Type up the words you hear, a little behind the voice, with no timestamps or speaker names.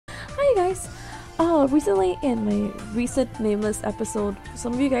you guys, recently in my recent nameless episode,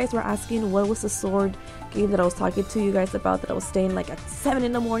 some of you guys were asking what was the sword game that I was talking to you guys about, that I was staying like at 7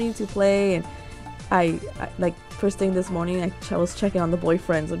 in the morning to play, and I like first thing this morning I was checking on the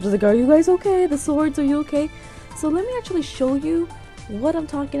boyfriends. I'm just like, are you guys okay? The swords, are you okay? So let me actually show you what I'm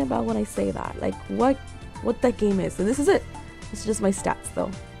talking about when I say that, like what that game is. And this is it. It's just my stats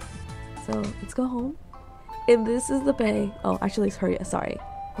though. So let's go home. And this is the bay. Oh, actually, sorry.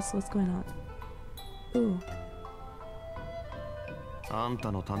 What's going on? Ooh.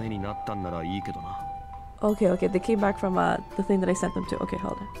 Okay, they came back from the thing that I sent them to. Okay,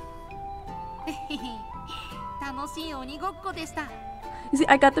 hold on. You see,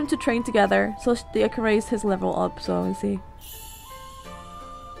 I got them to train together, so I can raise his level up, so you see.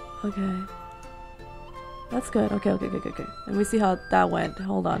 Okay. That's good. Okay. Let me see how that went.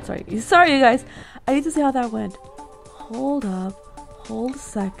 Hold on, sorry you guys. I need to see how that went. Hold up. Hold a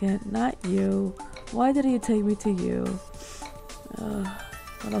second. Not you. Why didn't you take me to you?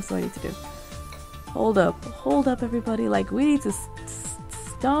 What else do I need to do? Hold up everybody. Like, we need to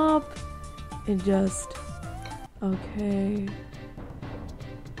stop and just... Okay.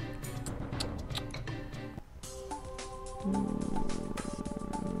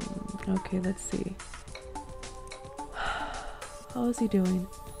 Okay, let's see. How is he doing?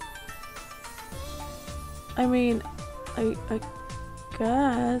 I mean, I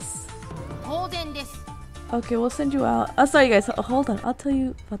guess. Okay, we'll send you out. Oh, sorry guys, hold on. I'll tell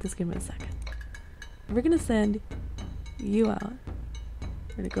you about this game in a second. We're gonna send you out.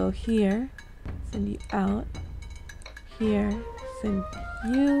 We're gonna go here, send you out. Here, send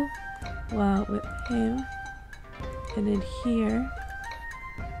you out with him. And then here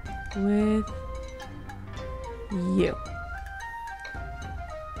with you.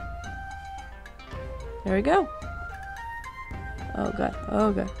 There we go. Oh god.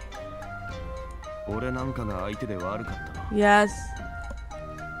 Yes.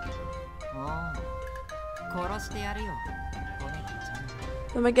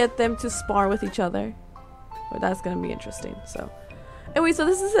 Let me get them to spar with each other. But that's gonna be interesting. So anyway, so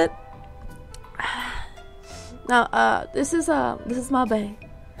this is it. Now this is my bae.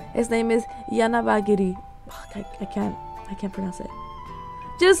 His name is Yanabagiri. I can't pronounce it.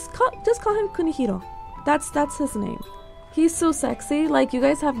 Just call him Kunihiro. That's his name. He's so sexy. Like, you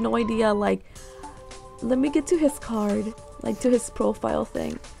guys have no idea. Like, let me get to his card, like to his profile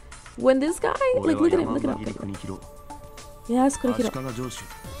thing. When this guy, like, look at him. Yes, Kunihiro.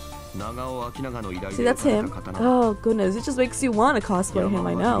 See, that's him. Oh goodness, it just makes you want to cosplay him.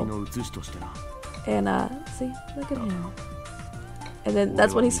 I know. And see, look at him. And then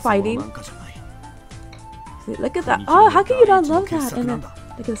that's when he's fighting. See, look at that. Oh, how can you not love that? And then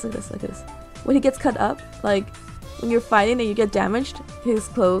look at this. When he gets cut up, like when you're fighting and you get damaged, his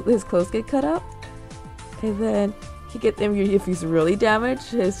clothes get cut up. And then if he's really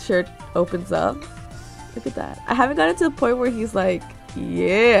damaged, his shirt opens up. Look at that. I haven't gotten to the point where he's like,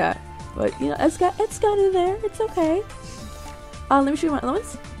 yeah. But you know, it's got in there. It's okay. Let me show you my other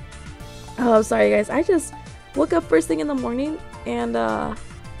ones. Oh, sorry guys. I just woke up first thing in the morning, and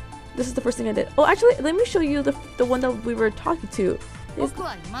this is the first thing I did. Oh, actually, let me show you the one that we were talking to. It's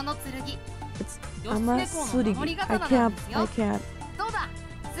Amasurigi. I can't.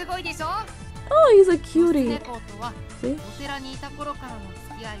 Oh, he's a cutie. See?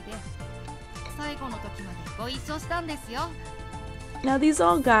 Now these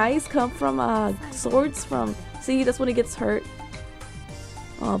all guys come from swords from. See, that's when he gets hurt.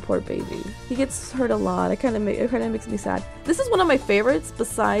 Oh, poor baby. He gets hurt a lot. It kind of makes me sad. This is one of my favorites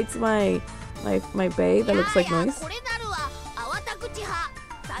besides my bae that looks like Noise.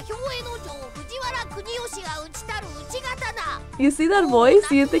 You see that voice?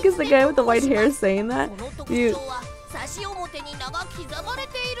 Do you think it's the guy with the white hair saying that?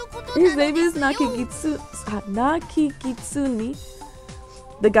 His name is Nakikitsuni.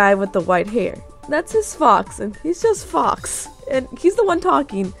 The guy with the white hair. That's his fox, and he's just Fox. And he's the one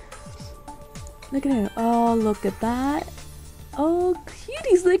talking. Look at him. Oh, look at that. Oh,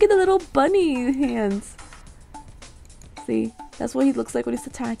 cuties. Look at the little bunny hands. See? That's what he looks like when he's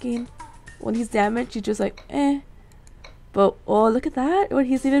attacking. When he's damaged, he's just like, eh. But, oh, look at that. When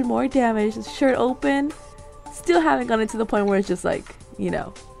he's even more damaged, his shirt open. Still haven't gotten to the point where it's just like, you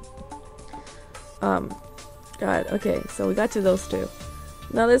know. God, okay. So we got to those two.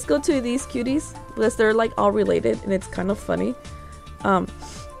 Now let's go to these cuties, because they're like all related and it's kind of funny.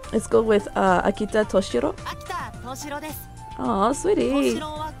 Let's go with Akita Toshiro. Oh, sweetie.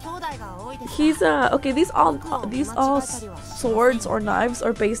 He's okay. These all swords or knives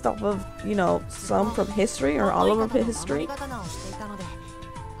are based off of, you know, some from history or all of them from history.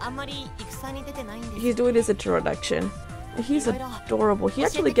 He's doing his introduction. He's adorable. He's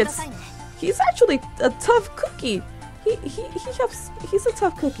actually a tough cookie. He's a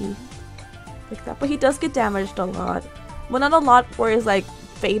tough cookie. Like that. But he does get damaged a lot. Well, not a lot where it's like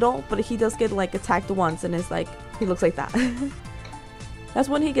fatal, but he does get like attacked once and it's like he looks like that. That's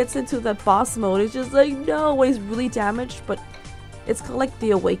when he gets into the boss mode. It's just like no, when he's really damaged, but it's kind of like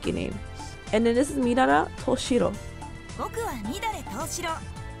the awakening. And then this is Midara Toshiro.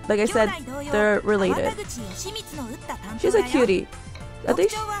 Like I said, they're related. She's a cutie. I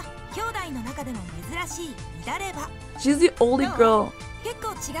think she's the only girl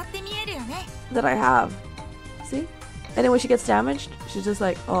that I have. See? And then when she gets damaged, she's just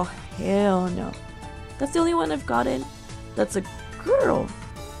like, oh hell no. That's the only one I've gotten that's a girl.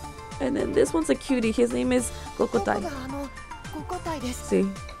 And then this one's a cutie. His name is Kokotai. See?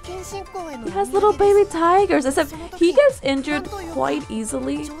 He has little baby tigers, except he gets injured quite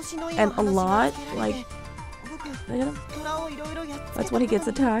easily and a lot. Like, look at him. That's when he gets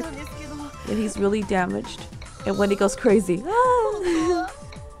attacked and he's really damaged. And when he goes crazy.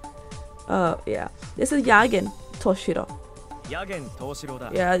 Yeah. This is Yagen Toshiro.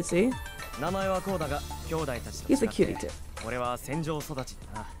 Yeah, see? He's a cutie too.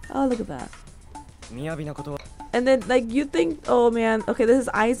 Oh, look at that. And then, like, you think, oh man, okay, this is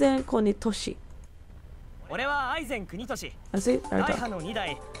Aizen Kunitoshi. I see?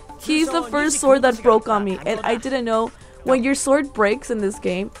 He's the first sword that broke on me, and I didn't know when your sword breaks in this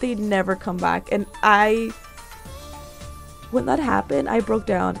game, they never come back. And when that happened, I broke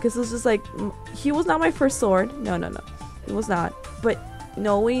down because it was just like, he was not my first sword. No, he was not. But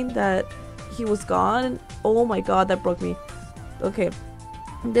knowing that he was gone, oh my god, that broke me. Okay.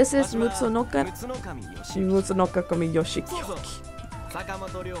 This is Mutsunoka Kami Yoshikyoki.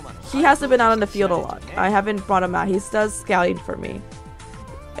 He hasn't been out on the field a lot. I haven't brought him out. He does scouting for me.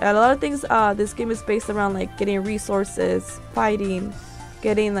 And a lot of things, this game is based around like getting resources, fighting,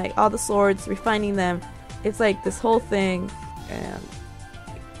 getting like all the swords, refining them. It's like this whole thing. And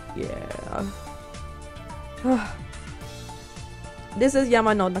yeah. This is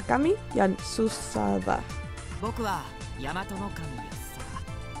Yamano Nakami Yansusada.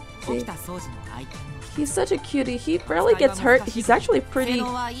 See? He's such a cutie. He barely gets hurt. He's actually pretty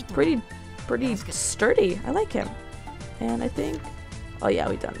sturdy. I like him. And I think, oh yeah,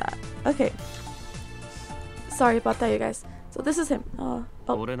 we've done that. Okay. Sorry about that, you guys. So this is him. Oh,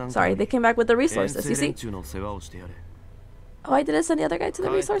 sorry. They came back with the resources. You see? Oh, I didn't send the other guy to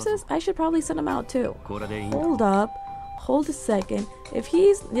the resources? I should probably send him out too. Hold up. Hold a second. If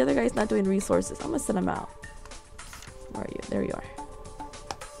the other guy's not doing resources, I'm gonna send him out. Where are you? There you are.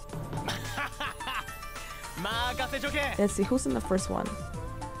 Let's see, who's in the first one?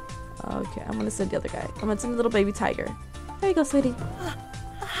 Okay, I'm gonna send the other guy. I'm gonna send the little baby tiger. There you go, sweetie.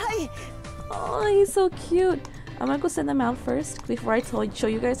 Hi. Oh, he's so cute. I'm gonna go send them out first before I show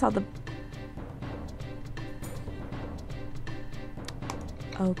you guys how the...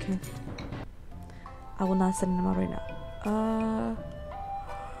 Okay. I will not send them out right now.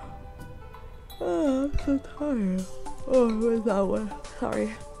 Oh, I'm so tired. Oh, where's that one?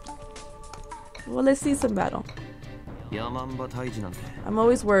 Sorry. Well, let's see some battle. I'm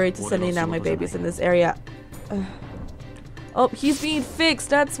always worried to sending out my babies in this area. Oh, he's being fixed.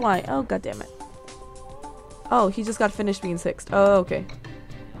 That's why. Oh, god damn it. Oh, he just got finished being fixed. Oh, okay.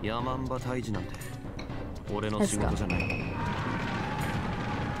 Let's go.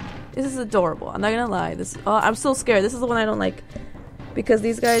 This is adorable. I'm not gonna lie. I'm so scared. This is the one I don't like because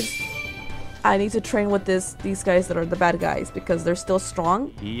these guys. I need to train with these guys that are the bad guys because they're still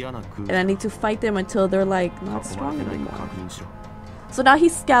strong and I need to fight them until they're like not strong anymore. So now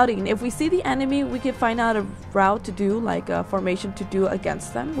he's scouting. If we see the enemy, we can find out a route to do, like a formation to do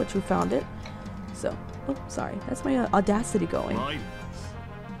against them, which we found it. So, oh, sorry. That's my audacity going.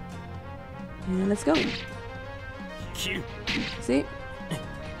 And let's go. See?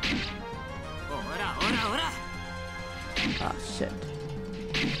 Oh, shit.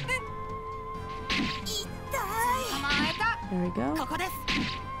 There we go.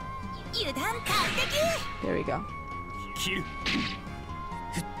 There we go.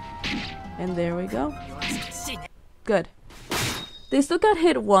 And there we go. Good. They still got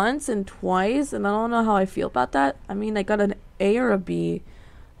hit once and twice, and I don't know how I feel about that. I mean, I got an A or a B.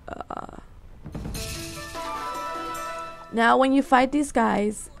 Now, when you fight these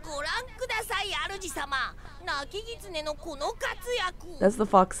guys... That's the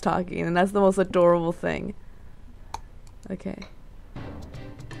fox talking, and that's the most adorable thing. Okay.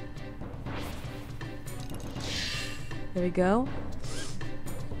 There we go.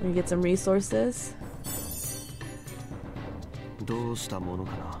 Let me get some resources.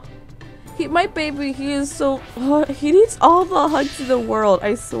 My baby, he is so... he needs all the hugs in the world,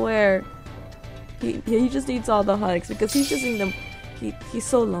 I swear. He just needs all the hugs because he's just in them. He's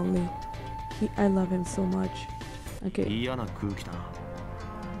so lonely. I love him so much. Okay.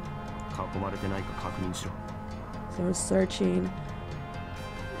 So we're searching.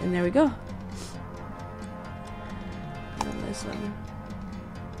 And there we go. And this one.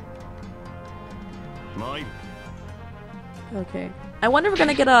 Okay. I wonder if we're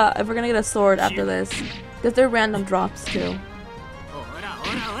gonna get a sword after this. Because they're random drops too.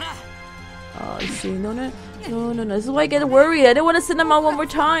 Oh, I see. No. This is why I get worried. I didn't want to send them out one more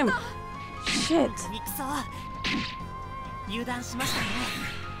time. Shit.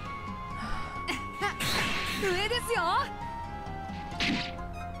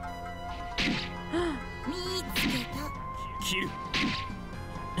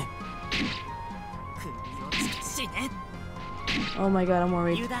 Oh my god, I'm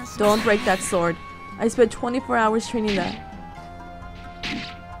worried. Don't break that sword. I spent 24 hours training that.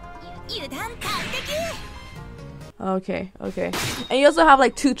 Okay. And you also have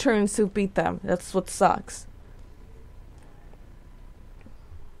like 2 turns to beat them. That's what sucks.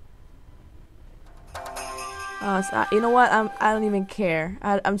 So, you know what? I don't even care.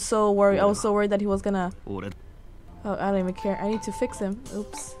 I'm so worried. I was so worried that he was gonna... Oh, I don't even care. I need to fix him.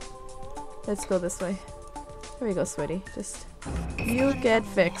 Oops. Let's go this way. Here we go, sweetie. Just... You get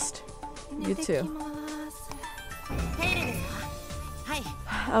fixed. You too.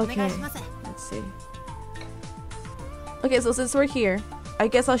 Okay. Let's see. Okay, so since we're here, I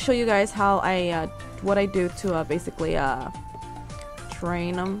guess I'll show you guys how what I do to basically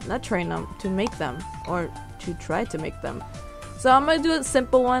train them, not train them, to make them, or to try to make them. So I'm gonna do a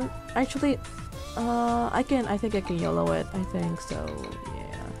simple one. Actually, I think I can YOLO it. I think so.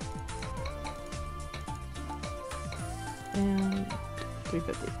 Yeah. And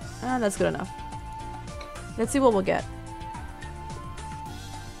 350. That's good enough. Let's see what we'll get.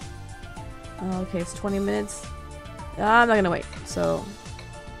 Okay, it's 20 minutes. I'm not gonna wait, so...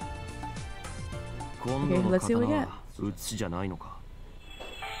 Okay, let's see what we get.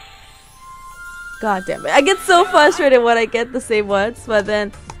 God damn it. I get so frustrated when I get the same ones, but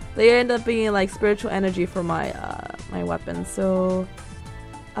then they end up being like spiritual energy for my my weapons, so...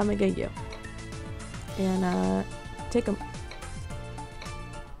 I'm gonna get you. And take them.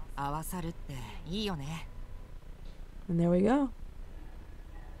 And there we go.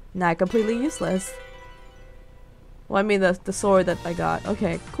 Not completely useless. Well, I mean the sword that I got.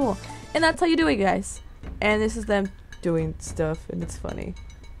 Okay, cool. And that's how you do it, guys. And this is them doing stuff, and it's funny.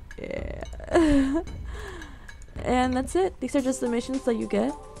 Yeah. And that's it. These are just the missions that you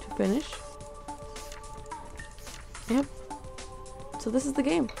get to finish. Yep. So this is the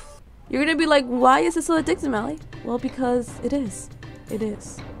game. You're gonna be like, why is this so addictive, Mally? Well, because it is. It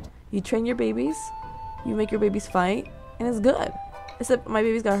is. You train your babies, you make your babies fight, and it's good. Except my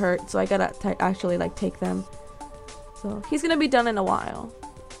babies got hurt, so I gotta actually like take them. So he's gonna be done in a while.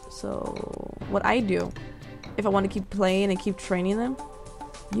 So what I do, if I want to keep playing and keep training them,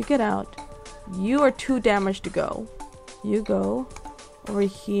 you get out. You are too damaged to go. You go over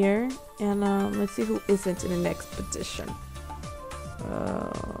here, and let's see who isn't in the next expedition.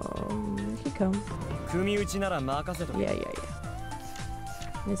 He come. Yeah.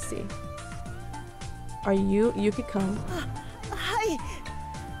 Let's see. Are you? You could come.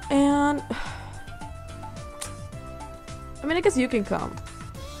 And I mean, I guess you can come.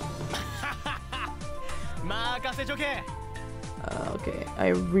 Okay, I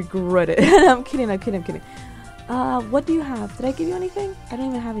regret it. I'm kidding. What do you have? Did I give you anything? I don't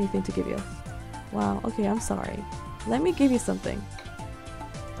even have anything to give you. Wow, okay, I'm sorry. Let me give you something.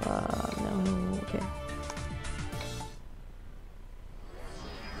 No, okay.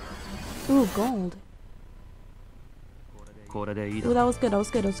 Ooh, gold. Ooh, that was good. I'm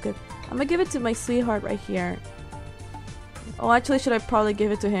gonna give it to my sweetheart right here. Oh, actually, should I probably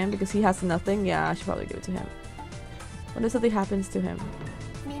give it to him because he has nothing? Yeah, I should probably give it to him. What if something happens to him?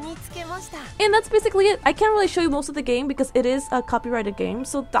 And that's basically it. I can't really show you most of the game because it is a copyrighted game.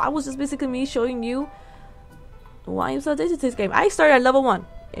 So that was just basically me showing you why I'm so addicted to this game. I started at level 1.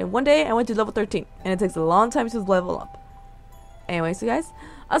 And one day I went to level 13. And it takes a long time to level up. Anyway, so guys,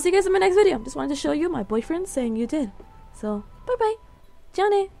 I'll see you guys in my next video. Just wanted to show you my boyfriend saying you did. So, bye-bye.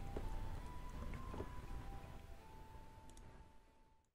 Johnny.